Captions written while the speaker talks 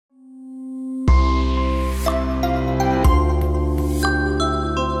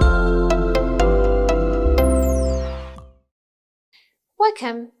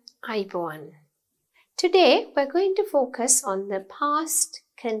Welcome, Ivan. Today we're going to focus on the past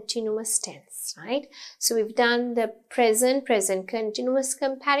continuous tense, right? So we've done the present continuous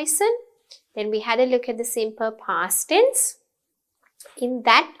comparison. Then we had a look at the simple past tense. In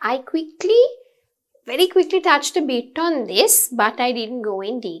that, I very quickly touched a bit on this, but I didn't go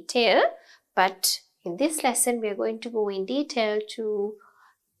in detail. But in this lesson, we are going to go in detail to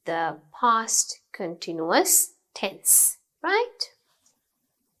the past continuous tense, right?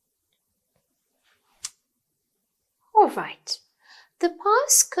 Alright, the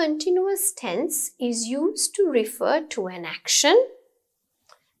past continuous tense is used to refer to an action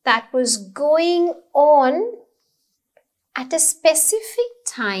that was going on at a specific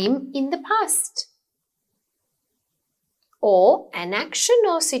time in the past, or an action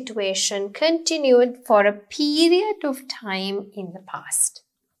or situation continued for a period of time in the past.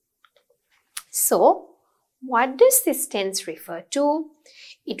 So, what does this tense refer to?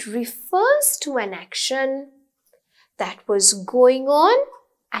 It refers to an action that was going on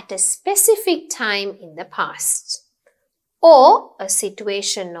at a specific time in the past, or a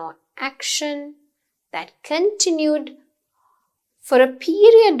situation or action that continued for a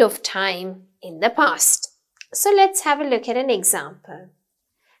period of time in the past. So let's have a look at an example.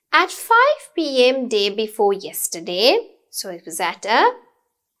 At 5 p.m. day before yesterday, so it was at a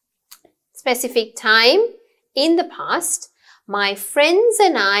specific time in the past, my friends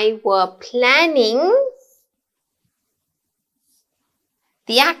and I were planning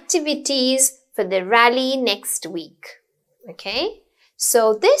the activities for the rally next week. Okay,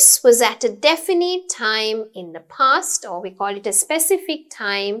 so this was at a definite time in the past, or we call it a specific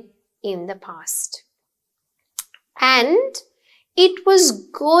time in the past. And it was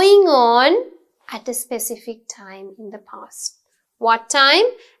going on at a specific time in the past. What time?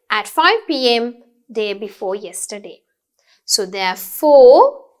 At 5 p.m. day before yesterday. So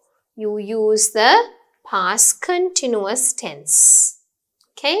therefore, you use the past continuous tense.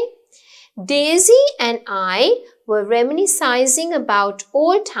 Okay? Daisy and I were reminiscing about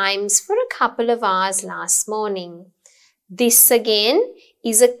old times for a couple of hours last morning. This again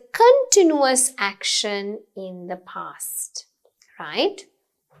is a continuous action in the past, right?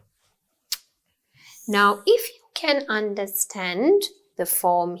 Now, if you can understand the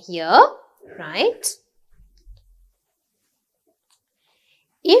form here, right?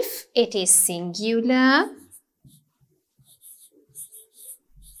 If it is singular,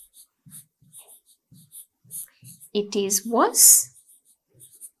 it is was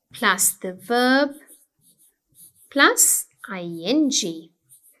plus the verb plus ing.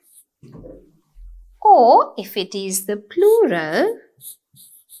 Or if it is the plural,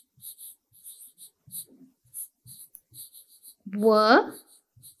 were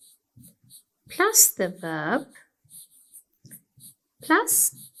plus the verb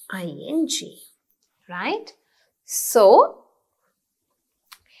plus ing, right? So,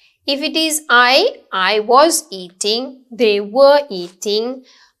 if it is I was eating, they were eating,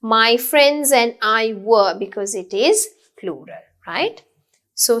 my friends and I were, because it is plural, right?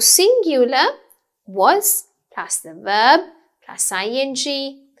 So, singular was plus the verb plus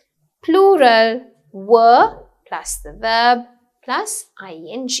ing, plural were plus the verb plus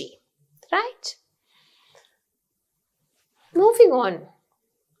ing, right? Moving on.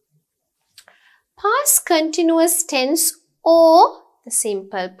 Past continuous tense or the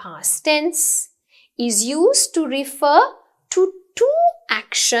simple past tense is used to refer to two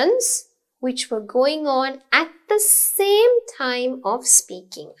actions which were going on at the same time of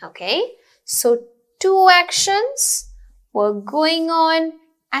speaking. Okay, so two actions were going on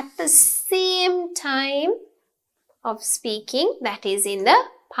at the same time of speaking, that is in the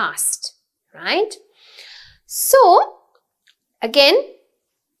past, right? So, again,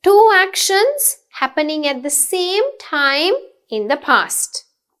 two actions happening at the same time in the past.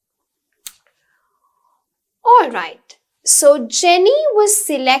 Alright, so Jenny was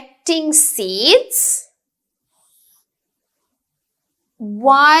selecting seeds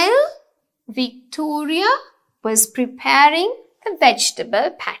while Victoria was preparing the vegetable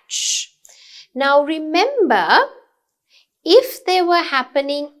patch. Now remember, if they were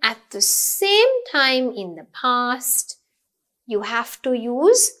happening at the same time in the past, you have to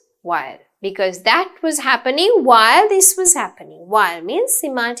use while, because that was happening while this was happening. While means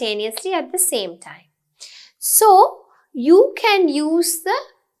simultaneously at the same time. So, you can use the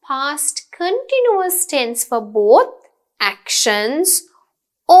past continuous tense for both actions,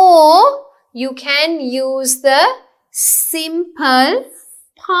 or you can use the simple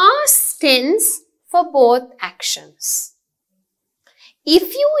past tense for both actions.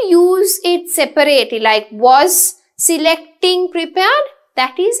 If you use it separately, like was selecting prepared,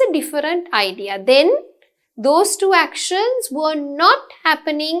 that is a different idea. Then those two actions were not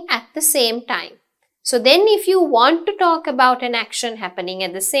happening at the same time. So then if you want to talk about an action happening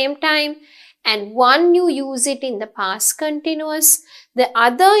at the same time, and one you use it in the past continuous, the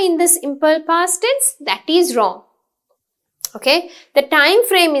other in the simple past tense, that is wrong. Okay, the time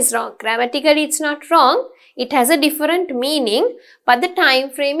frame is wrong. Grammatically it's not wrong. It has a different meaning, but the time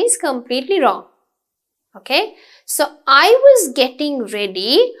frame is completely wrong. Okay, so I was getting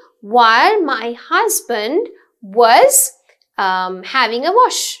ready while my husband was having a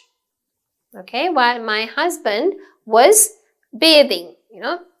wash. Okay, while my husband was bathing,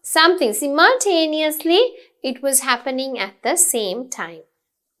 something simultaneously, it was happening at the same time.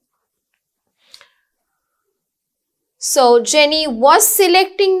 So Jenny was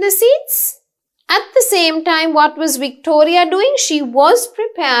selecting the seeds. At the same time, what was Victoria doing? She was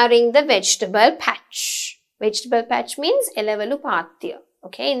preparing the vegetable patch. Vegetable patch means elavalu pathya.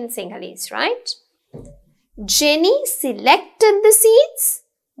 Okay, in Sinhalese, right? Jenny selected the seeds.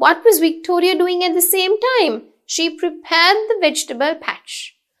 What was Victoria doing at the same time? She prepared the vegetable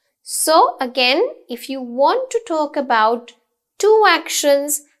patch. So again, if you want to talk about two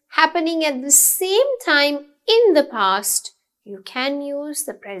actions happening at the same time in the past, you can use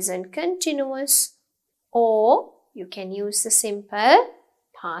the present continuous or you can use the simple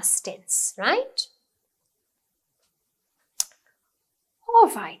past tense, right?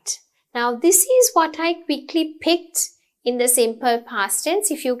 Alright, now this is what I quickly picked in the simple past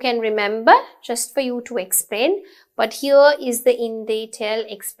tense, if you can remember, just for you to explain. But here is the in detail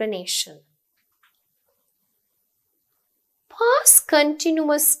explanation. Past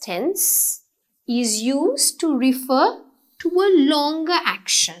continuous tense is used to refer to a longer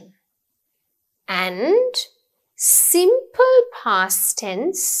action, and simple past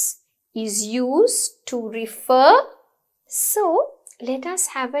tense is used to refer. So let us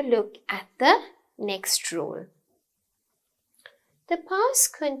have a look at the next rule. The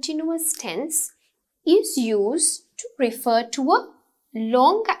past continuous tense is used to refer to a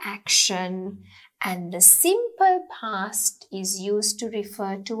longer action, and the simple past is used to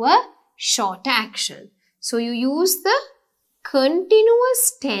refer to a shorter action. So you use the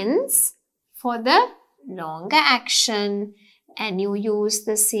continuous tense for the longer action and you use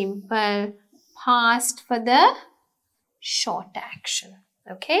the simple past for the shorter action.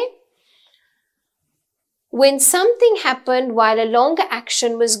 Okay? When something happened while a longer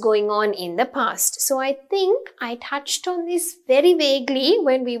action was going on in the past. So I think I touched on this very vaguely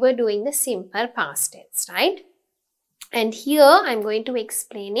when we were doing the simple past tense, right? And here I'm going to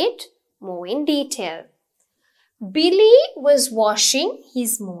explain it more in detail. Billy was washing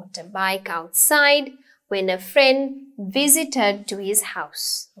his motorbike outside when a friend visited to his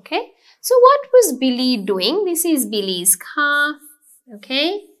house. Okay, so what was Billy doing? This is Billy's car.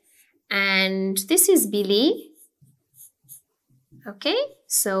 Okay, and this is Billy. Okay,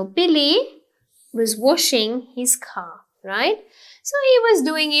 so Billy was washing his car, right? So he was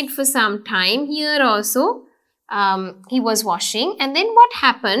doing it for some time. Here also he was washing, and then what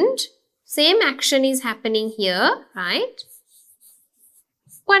happened? Same action is happening here, right?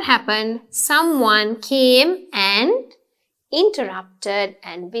 What happened? Someone came and interrupted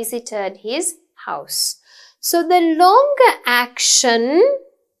and visited his house. So the longer action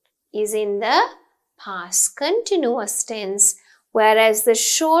is in the past continuous tense, whereas the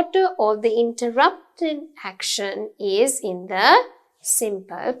shorter or the interrupted action is in the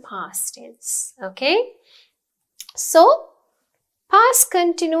simple past tense. Okay? So, past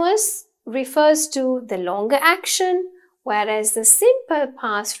continuous refers to the longer action, whereas the simple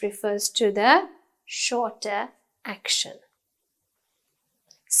past refers to the shorter action.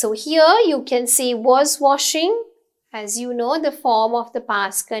 So here you can see was washing. As you know, the form of the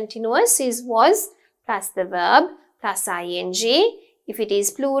past continuous is was plus the verb plus ing. If it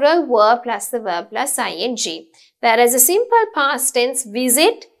is plural, were plus the verb plus ing. Whereas the simple past tense,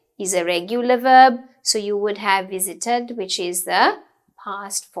 visit, is a regular verb. So you would have visited, which is the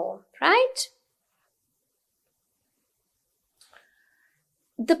past form, right?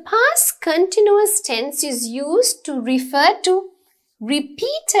 The past continuous tense is used to refer to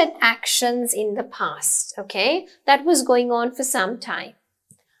repeated actions in the past, okay? That was going on for some time.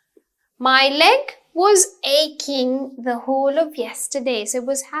 My leg was aching the whole of yesterday. So it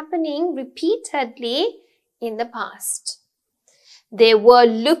was happening repeatedly in the past. They were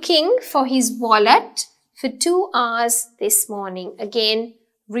looking for his wallet for 2 hours this morning. Again,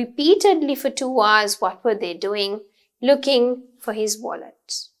 repeatedly for 2 hours, what were they doing? Looking for his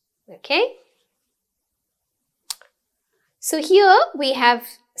wallet. Okay? So here we have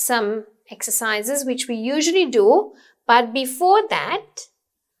some exercises which we usually do, But before that,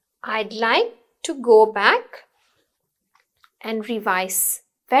 I'd like to go back and revise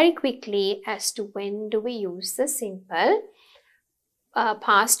very quickly as to when do we use the simple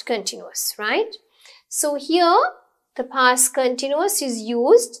past continuous, right? So here, the past continuous is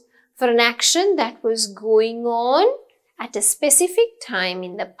used for an action that was going on at a specific time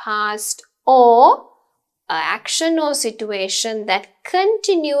in the past, or an action or situation that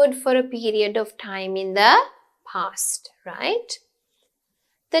continued for a period of time in the past, right?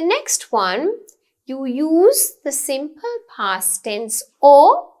 The next one, you use the simple past tense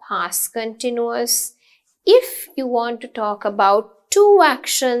or past continuous if you want to talk about two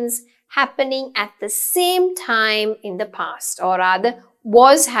actions happening at the same time in the past, or rather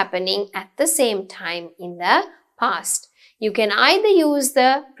was happening at the same time in the past. You can either use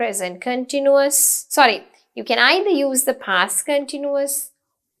the present continuous, you can either use the past continuous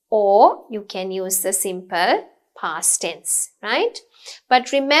or you can use the simple past tense, right?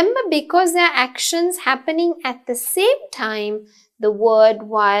 But remember, because there are actions happening at the same time, the word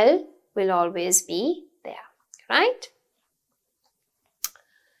while will always be there, right?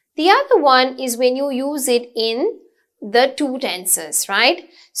 The other one is when you use it in the two tenses, right?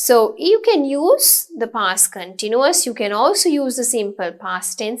 So you can use the past continuous, you can also use the simple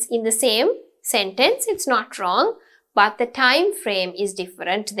past tense in the same sentence. It's not wrong, but the time frame is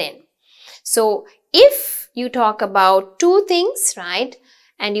different then. So if you talk about two things, right,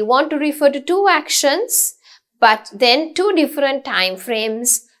 and you want to refer to two actions, but then two different time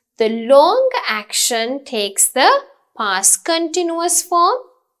frames, the long action takes the past continuous form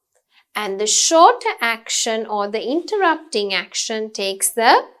and the shorter action or the interrupting action takes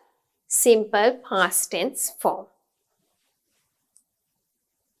the simple past tense form.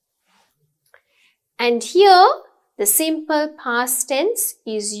 And here, the simple past tense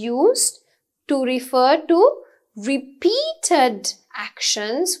is used to refer to repeated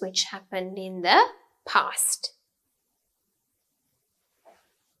actions which happened in the past.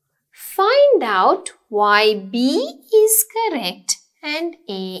 Find out why B is correct and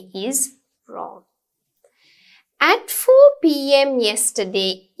A is wrong. At 4 p.m.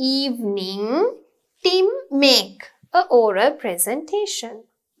 yesterday evening, Tim make an oral presentation.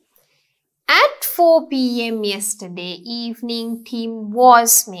 At 4 p.m. yesterday evening, Tim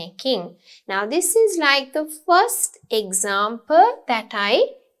was making. Now, this is like the first example that I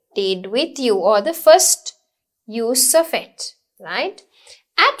did with you, or the first use of it, right?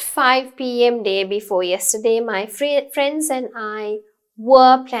 At 5 p.m. day before yesterday, my friends and I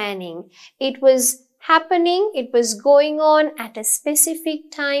were planning. It was happening, it was going on at a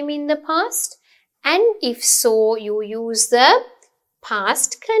specific time in the past, and if so, you use the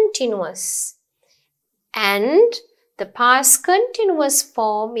past continuous. And the past continuous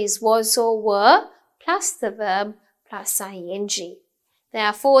form is was or were plus the verb plus ing.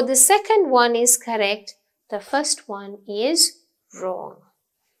 Therefore, the second one is correct, the first one is wrong.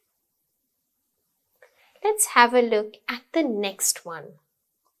 Let's have a look at the next one.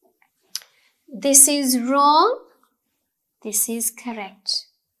 This is wrong, this is correct.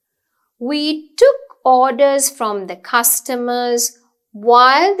 We took orders from the customers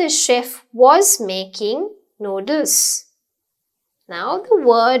while the chef was making noodles. Now the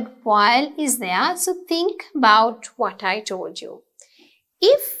word while is there, so think about what I told you.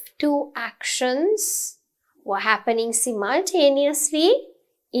 If two actions were happening simultaneously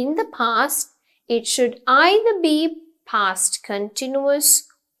in the past, it should either be past continuous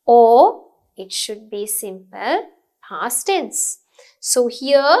or it should be simple past tense. So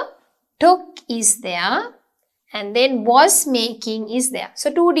here took is there and then was making is there.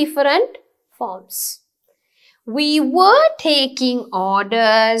 So two different forms. We were taking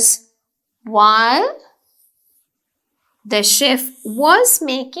orders while the chef was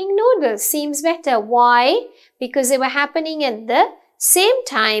making noodles. Seems better. Why? Because they were happening at the same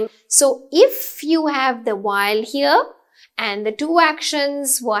time. So if you have the while here and the two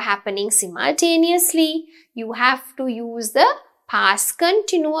actions were happening simultaneously, you have to use the past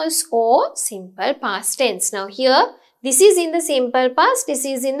continuous or simple past tense. Now here, this is in the simple past, this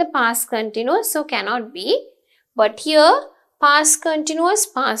is in the past continuous, so cannot be. But here, past continuous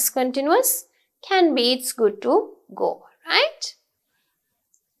can be, it's good to go, right?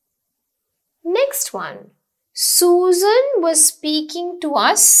 Next one. Susan was speaking to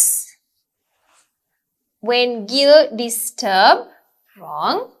us when Gil disturbed.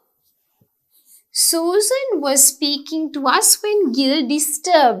 Wrong. Susan was speaking to us when Gil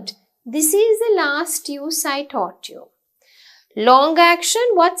disturbed. This is the last use I taught you. Long action,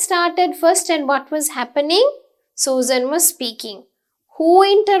 what started first and what was happening? Susan was speaking. Who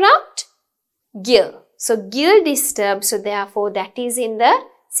interrupt? Gil. So Gil disturbed, so therefore that is in the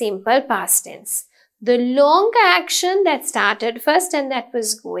simple past tense. The longer action that started first and that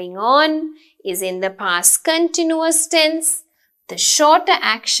was going on is in the past continuous tense. The shorter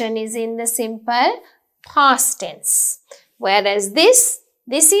action is in the simple past tense. Whereas this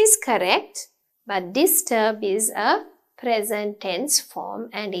is correct, but disturb is a present tense form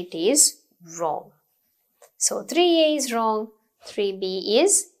and it is wrong. So 3A is wrong, 3B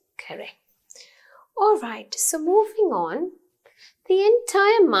is correct. Alright, so moving on. The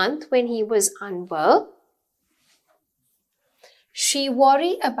entire month when he was unwell, she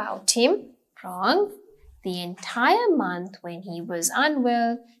worried about him. Wrong. The entire month when he was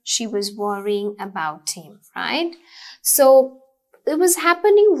unwell, she was worrying about him, right? So it was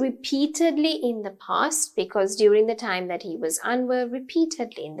happening repeatedly in the past because during the time that he was unwell,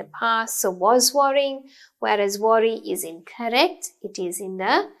 repeatedly in the past, so was worrying, whereas worry is incorrect. It is in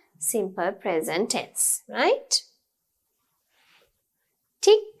the simple present tense, right?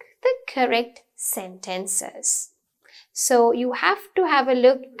 Tick the correct sentences. So you have to have a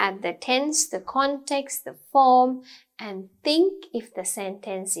look at the tense, the context, the form, and think if the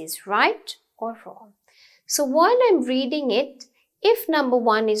sentence is right or wrong. So while I'm reading it, if number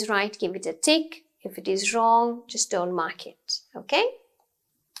 1 is right, give it a tick. If it is wrong, just don't mark it. Okay?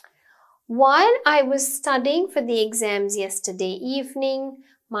 While I was studying for the exams yesterday evening,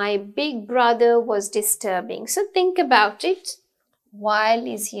 my big brother was disturbing. So think about it. While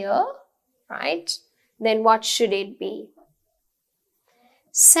is here, right? Then what should it be?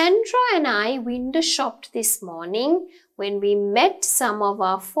 Sandra and I window shopped this morning when we met some of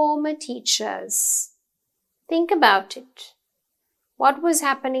our former teachers. Think about it. What was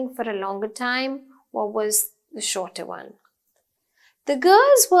happening for a longer time? What was the shorter one? The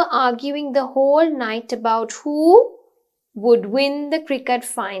girls were arguing the whole night about who would win the cricket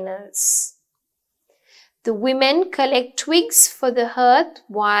finals. The women collect twigs for the hearth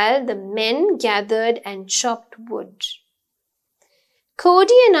while the men gathered and chopped wood.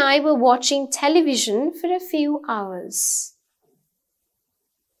 Cody and I were watching television for a few hours.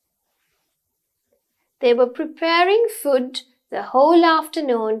 They were preparing food the whole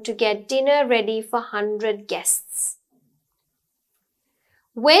afternoon to get dinner ready for 100 guests.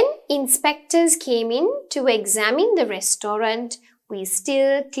 When inspectors came in to examine the restaurant, we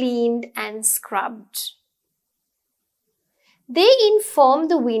still cleaned and scrubbed. They inform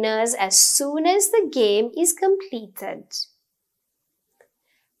the winners as soon as the game is completed.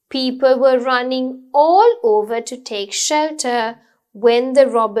 People were running all over to take shelter when the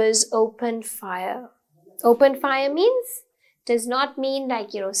robbers opened fire. Open fire does not mean like,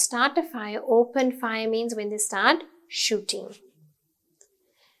 start a fire. Open fire means when they start shooting.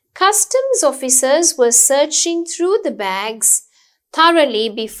 Customs officers were searching through the bags thoroughly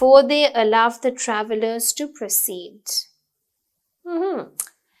before they allowed the travelers to proceed.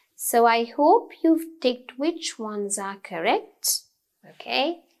 So I hope you've ticked which ones are correct.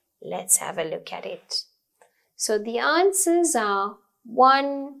 Okay, let's have a look at it. So the answers are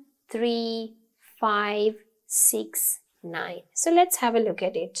 1, 3, 5, 6, 9. So let's have a look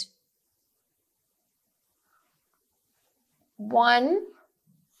at it. 1,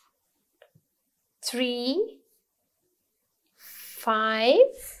 3, 5,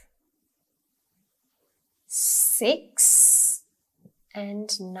 6,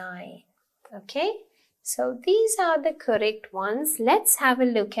 and 9. Okay, so these are the correct ones. Let's have a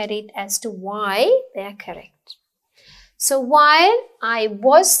look at it as to why they are correct. So while I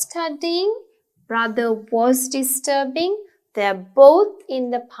was studying, brother was disturbing, they are both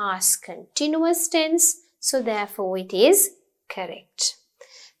in the past continuous tense, so therefore it is correct.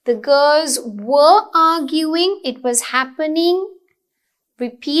 The girls were arguing, it was happening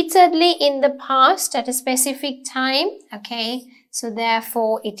repeatedly in the past at a specific time. Okay, so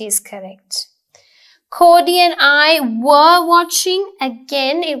therefore it is correct. Cody and I were watching,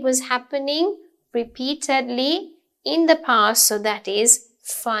 again it was happening repeatedly in the past, so that is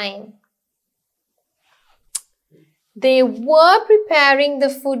fine. They were preparing the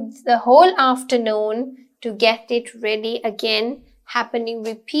food the whole afternoon to get it ready, again happening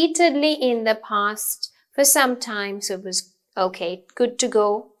repeatedly in the past for some time, so it was okay, good to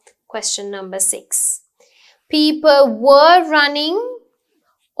go. Question number 6. People were running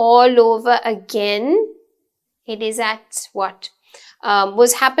all over again. It is at what?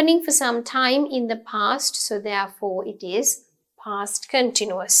 Was happening for some time in the past, so therefore it is past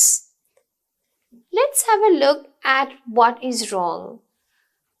continuous. Let's have a look at what is wrong.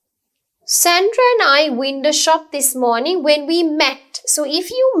 Sandra and I window shopped this morning when we met. So if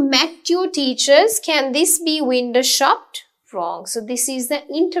you met your teachers, can this be window shopped? wrong. So this is the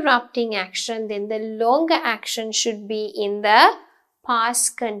interrupting action. Then the longer action should be in the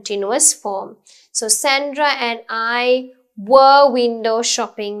past continuous form. So Sandra and I were window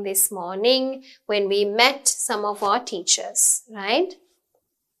shopping this morning when we met some of our teachers, right?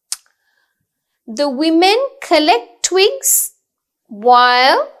 The women collect twigs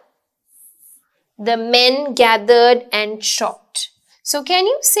while the men gathered and chopped. So can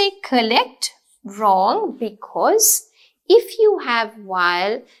you say collect? Wrong, because if you have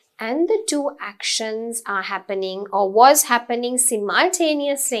while and the two actions are happening or was happening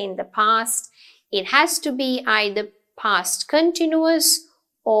simultaneously in the past, it has to be either past continuous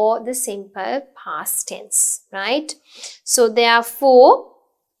or the simple past tense, right? So therefore,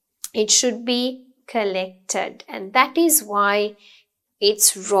 it should be collected, and that is why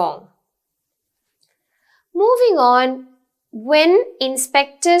it's wrong. Moving on, when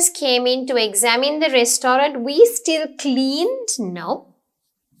inspectors came in to examine the restaurant, we still cleaned? No.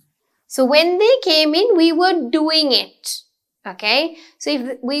 So when they came in, we were doing it. Okay. So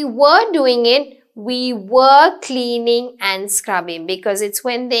if we were doing it, we were cleaning and scrubbing because it's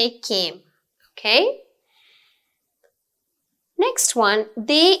when they came. Okay. Next one,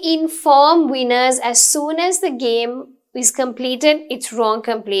 they inform winners as soon as the game is completed. It's wrong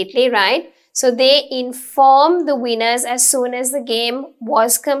completely, right? So they inform the winners as soon as the game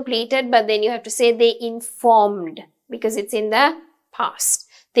was completed, but then you have to say they informed because it's in the past.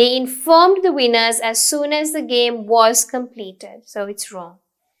 They informed the winners as soon as the game was completed. So it's wrong.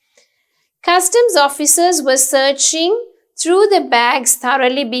 Customs officers were searching through the bags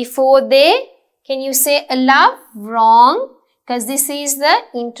thoroughly before they, can you say allow? Wrong, because this is the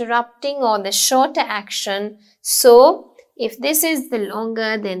interrupting or the shorter action. So if this is the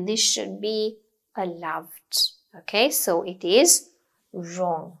longer, then this should be allowed. Okay, so it is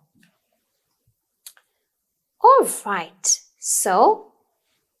wrong. All right, so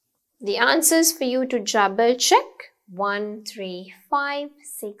the answers for you to double check: 1, 3, 5,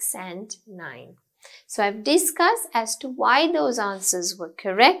 6 and 9. So I've discussed as to why those answers were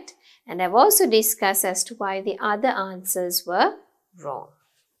correct, and I've also discussed as to why the other answers were wrong.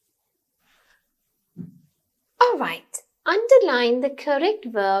 All right. Underline the correct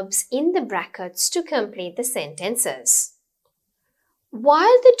verbs in the brackets to complete the sentences.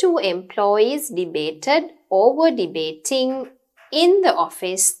 While the two employees debated or were debating in the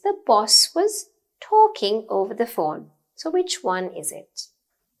office, the boss was talking over the phone. So which one is it?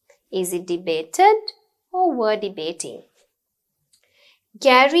 Is it debated or were debating?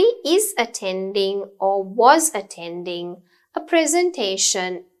 Gary is attending or was attending a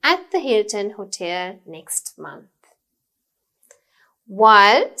presentation at the Hilton Hotel next month.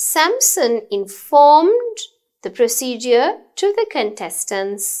 While Samson informed the procedure to the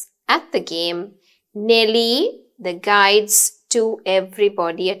contestants at the game, Nelly, the guides to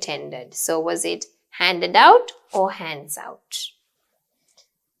everybody attended. So was it handed out or hands out?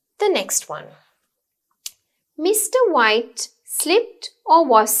 The next one. Mr. White slipped or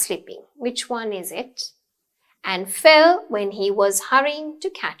was slipping. Which one is it? And fell when he was hurrying to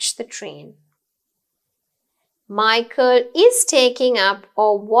catch the train. Michael is taking up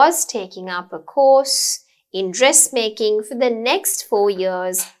or was taking up a course in dressmaking for the next 4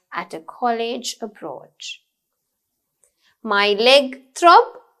 years at a college abroad. My leg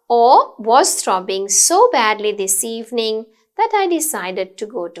throbbed or was throbbing so badly this evening that I decided to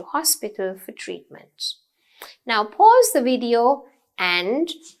go to hospital for treatment. Now pause the video and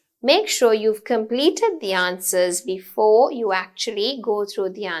make sure you've completed the answers before you actually go through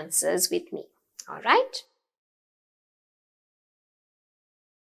the answers with me. All right?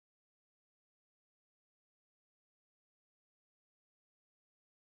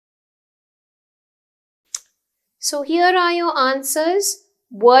 So here are your answers.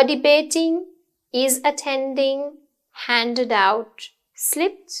 Were debating, is attending, handed out,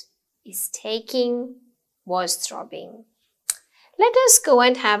 slipped, is taking, was throbbing. Let us go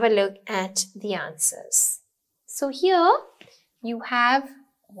and have a look at the answers. So here you have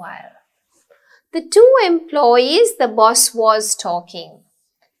while. The two employees, the boss was talking.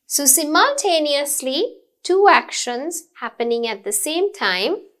 So simultaneously, two actions happening at the same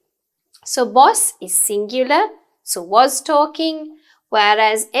time. So boss is singular, so was talking,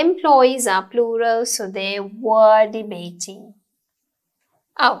 whereas employees are plural, so they were debating.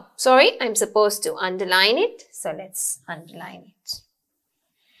 Oh, sorry, I'm supposed to underline it. So let's underline it.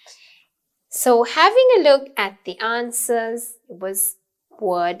 So having a look at the answers, it was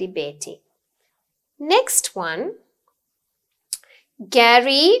were debating. Next one,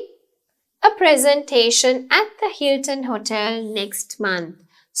 Gary, a presentation at the Hilton Hotel next month.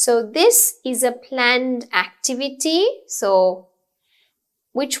 So this is a planned activity. So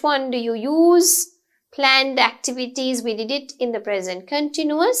which one do you use? Planned activities, we did it in the present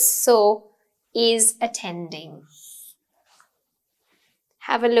continuous. So is attending.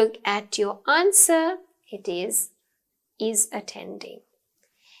 Have a look at your answer. It is attending.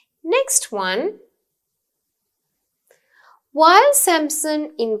 Next one. While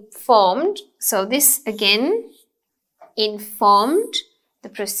Samson informed, so this again informed the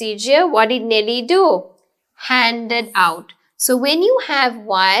procedure, what did Nelly do? Handed out. So when you have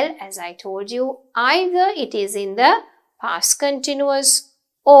while, as I told you, either it is in the past continuous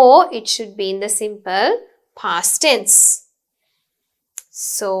or it should be in the simple past tense.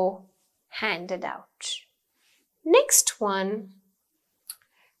 So handed out. Next one.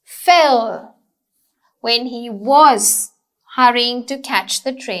 Fell when he was hurrying to catch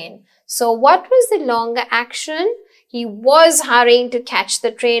the train. So what was the longer action? He was hurrying to catch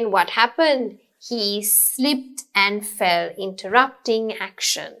the train. What happened? He slipped and fell, interrupting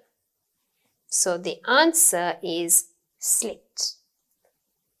action. So the answer is slipped.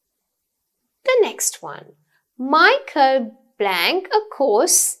 The next one. Michael blank a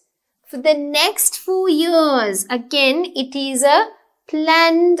course for the next 4 years. Again, it is a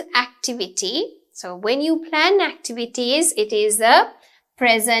planned activity. So when you plan activities, it is a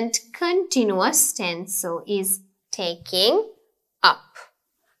present continuous tense. So is taking up.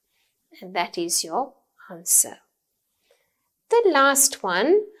 And that is your answer. The last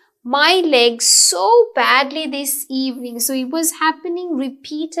one. My leg so badly this evening. So it was happening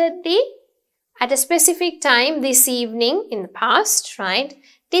repeatedly at a specific time this evening in the past, right?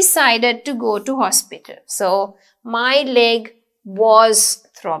 Decided to go to hospital. So my leg was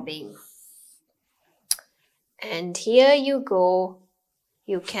throbbing. And here you go.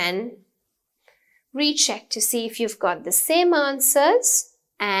 You can recheck to see if you've got the same answers,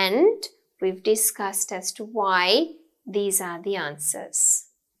 and we've discussed as to why these are the answers.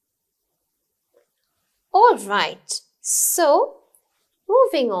 All right. So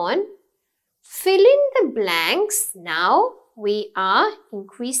moving on. Fill in the blanks. Now we are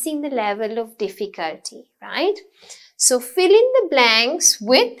increasing the level of difficulty, right? So fill in the blanks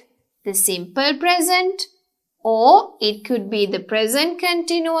with the simple present, or it could be the present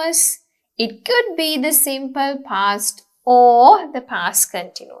continuous, it could be the simple past or the past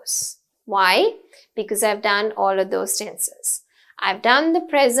continuous. Why? Because I've done all of those tenses. I've done the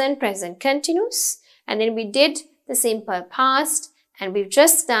present continuous, and then we did the simple past, and we've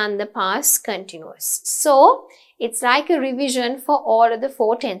just done the past continuous. So it's like a revision for all of the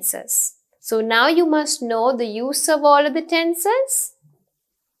 4 tenses. So now you must know the use of all of the tenses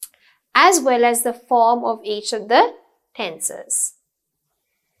as well as the form of each of the tenses.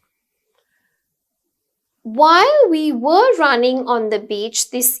 While we were running on the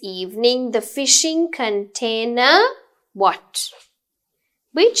beach this evening, the fishing container, what?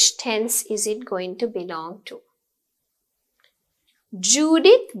 Which tense is it going to belong to?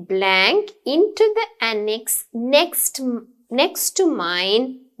 Judith blank into the annex next to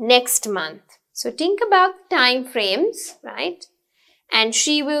mine next month. So think about the time frames, right? And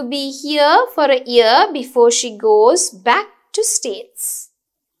she will be here for a year before she goes back to States.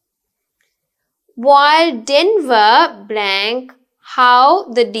 While Denver blank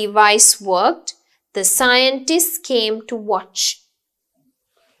how the device worked, the scientists came to watch,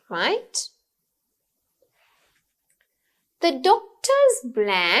 right? The doctors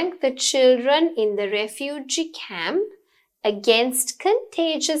blank the children in the refugee camp against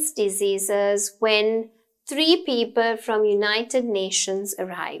contagious diseases when 3 people from United Nations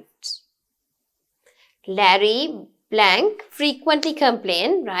arrived. Larry blank frequently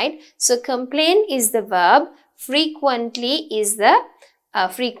complained, right? So complain is the verb, frequently is the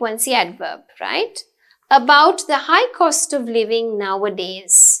frequency adverb, right? About the high cost of living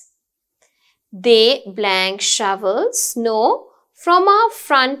nowadays. They blank shovel snow from our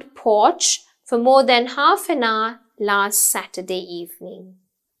front porch for more than half an hour last Saturday evening.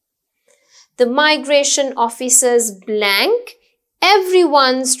 The migration officers blank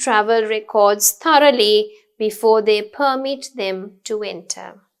everyone's travel records thoroughly before they permit them to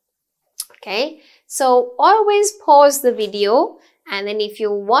enter. Okay, so always pause the video, and then if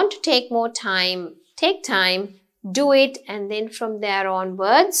you want to take more time, take time, do it, and then from there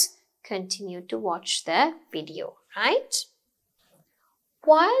onwards, continue to watch the video, right?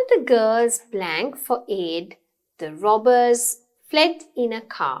 While the girls blank for aid, the robbers fled in a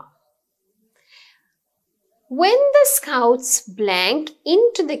car. When the scouts blank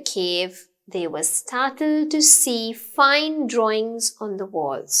into the cave, they were startled to see fine drawings on the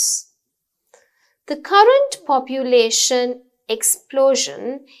walls. The current population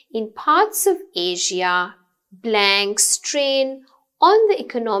explosion in parts of Asia blank strain on the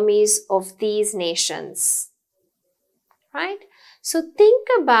economies of these nations. Right? So think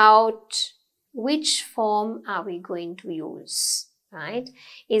about which form are we going to use, right?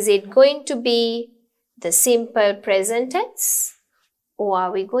 Is it going to be the simple present tense, or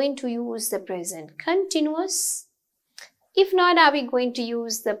are we going to use the present continuous? If not, are we going to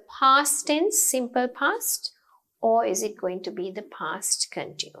use the past tense, simple past, or is it going to be the past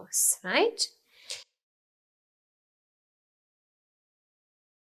continuous, right?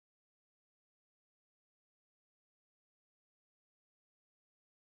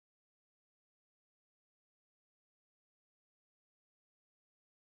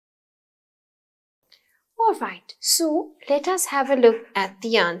 Alright, so let us have a look at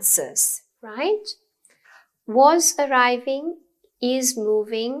the answers, right? Was arriving, is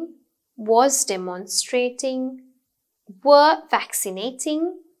moving, was demonstrating, were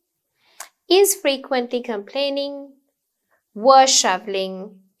vaccinating, is frequently complaining, were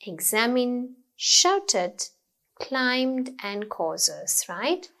shoveling, examine, shouted, climbed, and causes,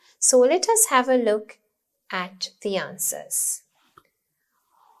 right? So let us have a look at the answers.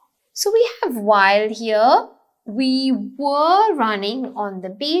 So we have while here, we were running on the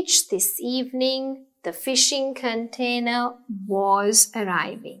beach this evening, the fishing container was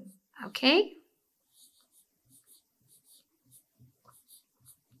arriving, okay?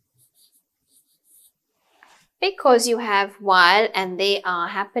 Because you have while and they are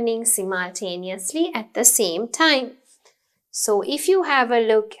happening simultaneously at the same time. So if you have a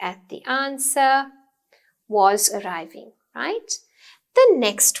look at the answer, was arriving, right? The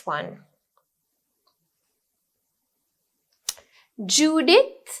next one.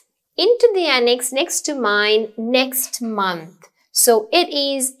 Judith, into the annex next to mine, next month. So it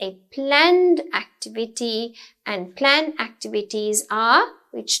is a planned activity, and planned activities are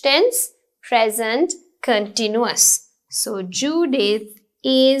which tense? Present continuous. So Judith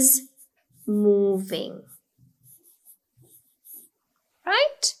is moving.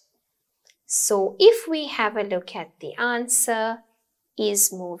 Right? So if we have a look at the answer,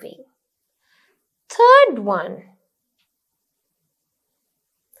 is moving. Third one.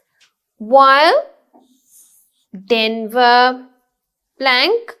 While Denver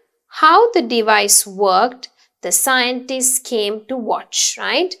blank, how the device worked, the scientists came to watch,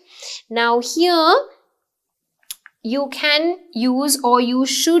 right? Now here you can use or you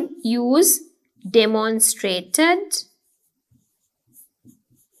should use demonstrated,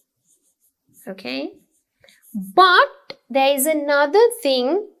 okay? But there is another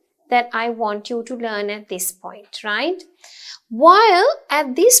thing that I want you to learn at this point, right? While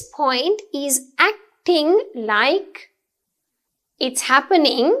at this point is acting like it's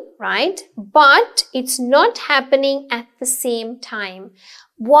happening, right? But it's not happening at the same time.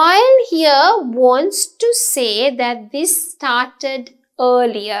 While here wants to say that this started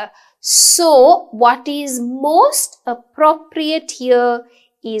earlier. So what is most appropriate here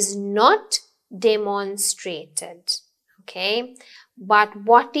is not demonstrated, okay? But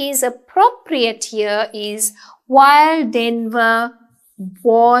what is appropriate here is while Denver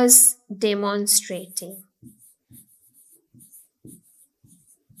was demonstrating.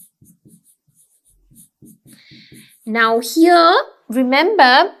 Now here,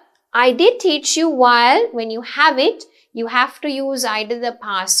 remember, I did teach you while when you have it, you have to use either the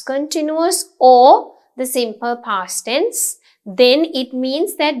past continuous or the simple past tense. Then it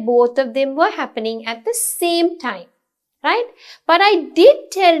means that both of them were happening at the same time, right? But I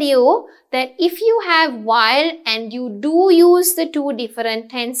did tell you that if you have while and you do use the two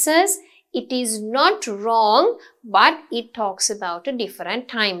different tenses, it is not wrong, but it talks about a different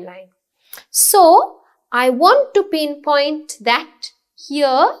timeline. So, I want to pinpoint that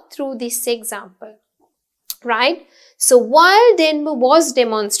here through this example, right? So, while Denver was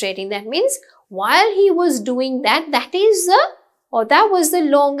demonstrating, that means while he was doing that, that was the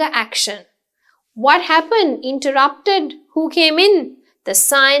longer action. What happened? Interrupted. Who came in? The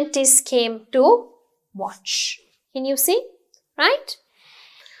scientists came to watch. Can you see? Right?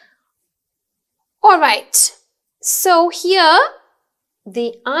 Alright. So, here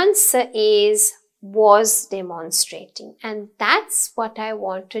the answer is was demonstrating, and that's what I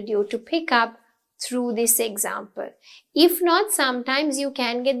wanted you to pick up through this example. If not, sometimes you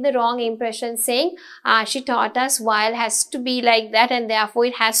can get the wrong impression saying, she taught us while has to be like that and therefore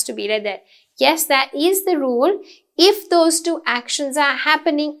it has to be like that. Yes, that is the rule if those two actions are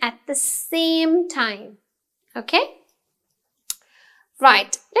happening at the same time. Okay?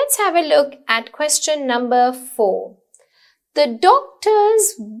 Right, let's have a look at question number 4. The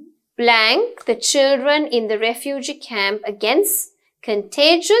doctors blank the children in the refugee camp against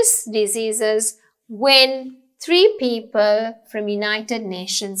contagious diseases when 3 people from United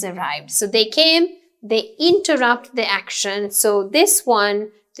Nations arrived. So they came, they interrupt the action. So this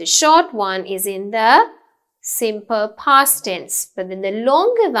one, the short one, is in the simple past tense, but then the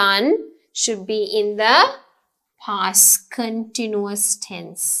longer one should be in the past continuous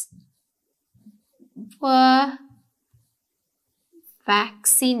tense. Were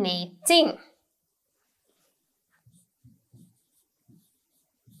vaccinating.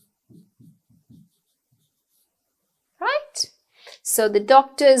 Right? So the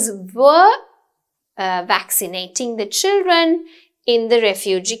doctors were vaccinating the children in the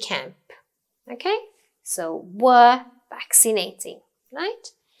refugee camp. Okay? So were vaccinating. Right?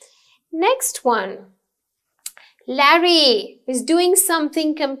 Next one. Larry is doing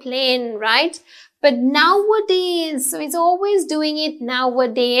something, complain, right? But nowadays, so it's always doing it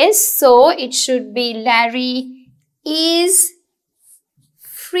nowadays. So it should be Larry is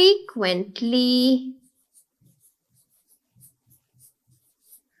frequently.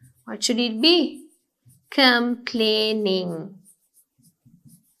 What should it be? Complaining.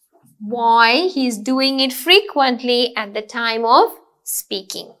 Why? He's doing it frequently at the time of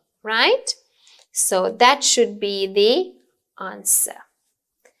speaking, right? So that should be the answer.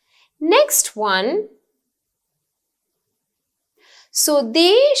 Next one. So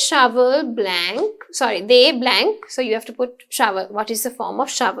they shovel blank. Sorry, they blank. So you have to put shovel. What is the form of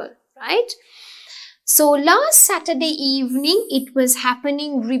shovel, right? So last Saturday evening, it was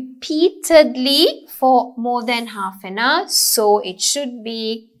happening repeatedly for more than half an hour. So it should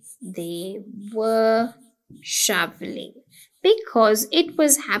be they were shoveling because it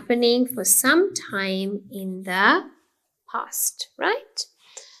was happening for some time in the past, right?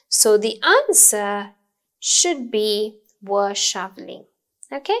 So the answer should be were shoveling.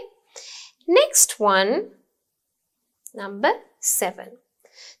 Okay. Next one, number 7.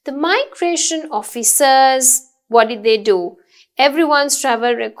 The migration officers, what did they do? Everyone's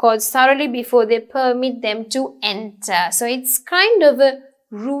travel records thoroughly before they permit them to enter. So it's kind of a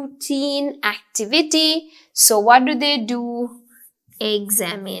routine activity. So what do they do?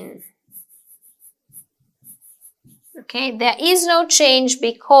 Examine. Okay, there is no change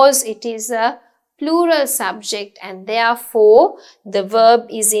because it is a plural subject and therefore the verb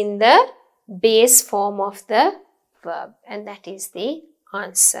is in the base form of the verb, and that is the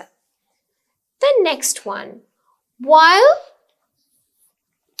answer. The next one. While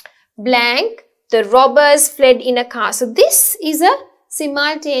blank, the robbers fled in a car. So this is a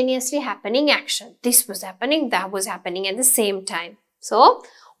simultaneously happening action. This was happening, that was happening at the same time. So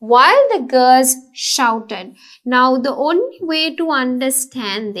while the girls shouted. Now the only way to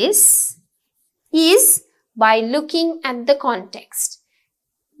understand this is by looking at the context.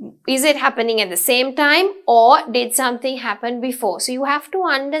 Is it happening at the same time or did something happen before? So you have to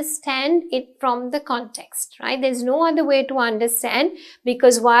understand it from the context, right? There's no other way to understand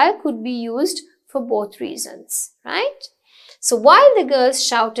because while could be used for both reasons, right? So while the girls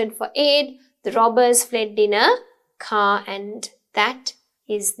shouted for aid, the robbers fled in a car, and that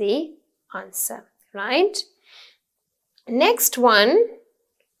is the answer, right? Next one.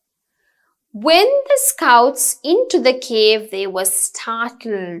 When the scouts into the cave, they were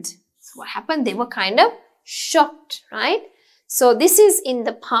startled. So what happened? They were kind of shocked, right? So this is in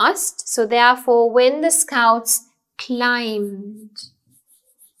the past. So therefore, when the scouts climbed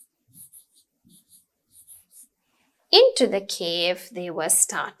into the cave, they were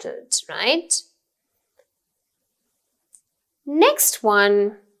startled, right? Next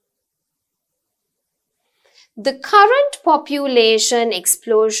one. The current population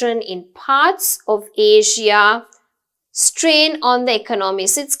explosion in parts of Asia strain on the economy.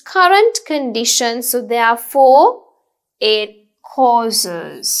 So it's current conditions, so therefore it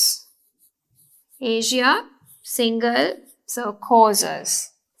causes. Asia, single, so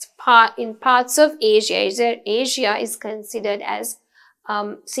causes. In parts of Asia, Asia is considered as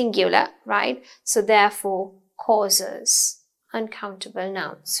singular, right? So therefore causes, uncountable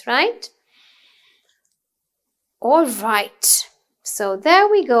nouns, right? All right, so there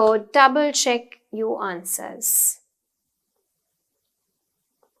we go. Double check your answers.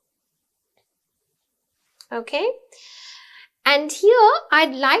 Okay, and here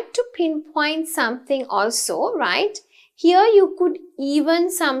I'd like to pinpoint something also, right? Here you could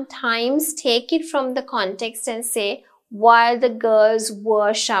even sometimes take it from the context and say, while the girls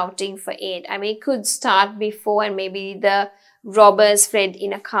were shouting for aid. I mean, it could start before and maybe the robbers fled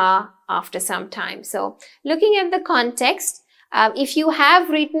in a car after some time. So looking at the context, if you have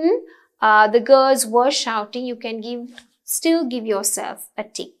written the girls were shouting, you can still give yourself a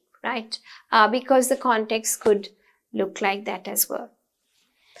tick, right? Because the context could look like that as well.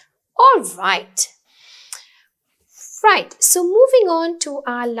 All right. Right, so moving on to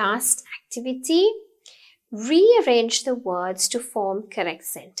our last activity, rearrange the words to form correct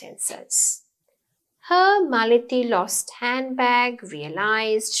sentences. Her Malati lost handbag,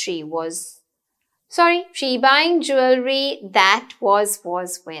 realized she buying jewelry, that was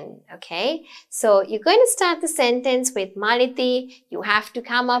when, okay? So you're going to start the sentence with Malati. You have to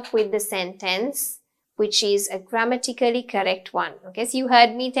come up with the sentence which is a grammatically correct one, okay? So you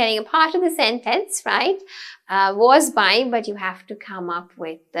heard me telling a part of the sentence, right? Was buying, but you have to come up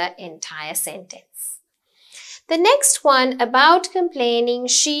with the entire sentence. The next one, about complaining,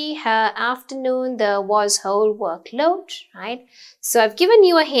 she, her, afternoon, the, was, whole, workload, right? So I've given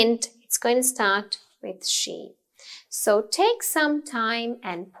you a hint. It's going to start with she. So take some time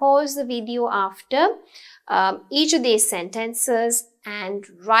and pause the video after each of these sentences and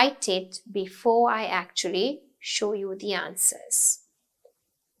write it before I actually show you the answers.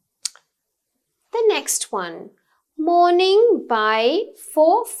 The next one, morning by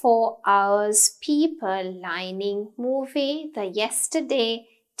 4 hours, people lining, movie, the yesterday,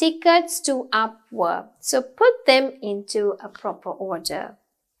 tickets to up verb. So put them into a proper order.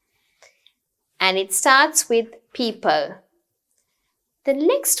 And it starts with people. The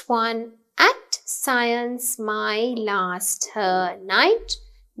next one, at science, my last, her, night,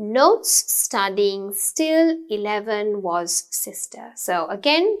 notes, studying, still 11 was sister. So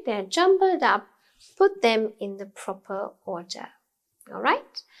again, they're jumbled up. Put them in the proper order. All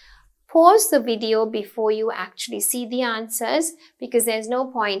right. Pause the video before you actually see the answers, because there's no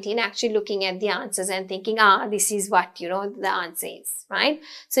point in actually looking at the answers and thinking, this is what, the answer is, right?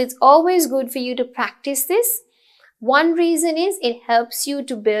 So it's always good for you to practice this. One reason is it helps you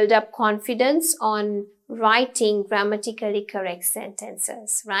to build up confidence on writing grammatically correct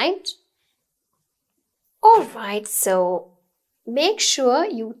sentences, right? All right, so make sure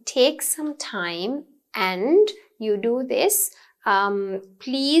you take some time and you do this.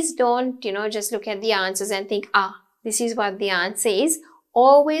 Please don't, just look at the answers and think, this is what the answer is.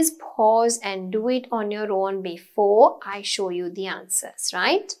 Always pause and do it on your own before I show you the answers,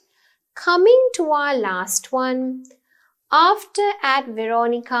 right? Coming to our last one. After at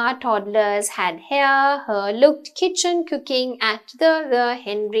Veronica, toddlers had hair, her looked, kitchen, cooking, at the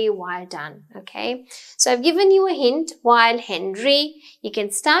Henry, while done. Okay, so I've given you a hint, while Henry. You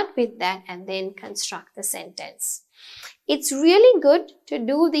can start with that and then construct the sentence. It's really good to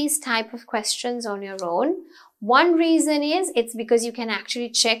do these type of questions on your own. One reason is it's because you can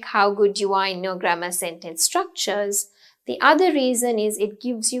actually check how good you are in your grammar sentence structures. The other reason is it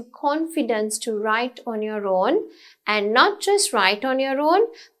gives you confidence to write on your own, and not just write on your own,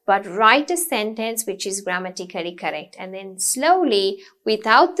 but write a sentence which is grammatically correct. And then slowly,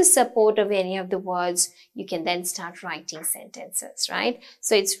 without the support of any of the words, you can then start writing sentences, right?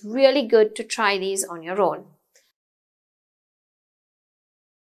 So it's really good to try these on your own.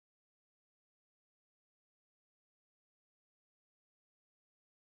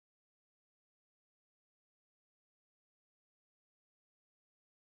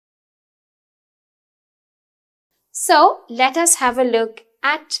 So let us have a look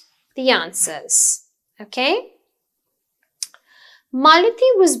at the answers, okay?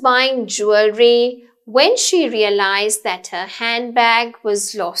 Malati was buying jewelry when she realized that her handbag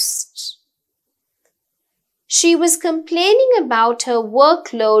was lost. She was complaining about her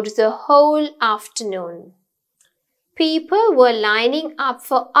workload the whole afternoon. People were lining up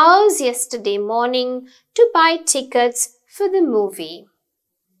for hours yesterday morning to buy tickets for the movie.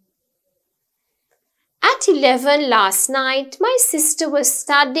 At 11 last night, my sister was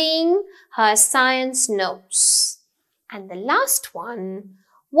studying her science notes. And the last one,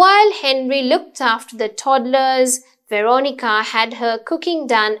 while Henry looked after the toddlers, Veronica had her cooking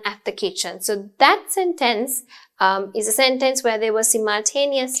done at the kitchen. So that sentence is a sentence where they were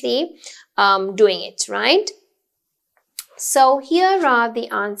simultaneously doing it, right? So here are the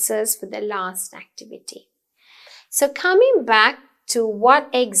answers for the last activity. So coming back to what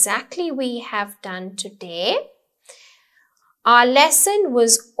exactly we have done today, our lesson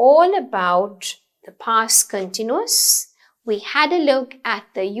was all about the past continuous. We had a look at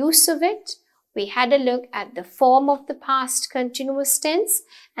the use of it. We had a look at the form of the past continuous tense,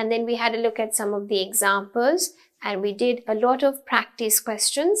 and then we had a look at some of the examples, and we did a lot of practice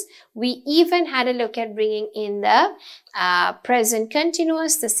questions. We even had a look at bringing in the present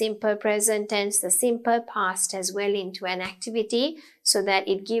continuous, the simple present tense, the simple past as well into an activity, so that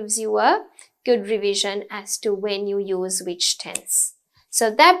it gives you a good revision as to when you use which tense.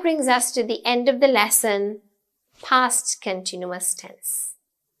 So that brings us to the end of the lesson, past continuous tense.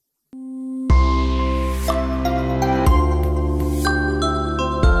 you.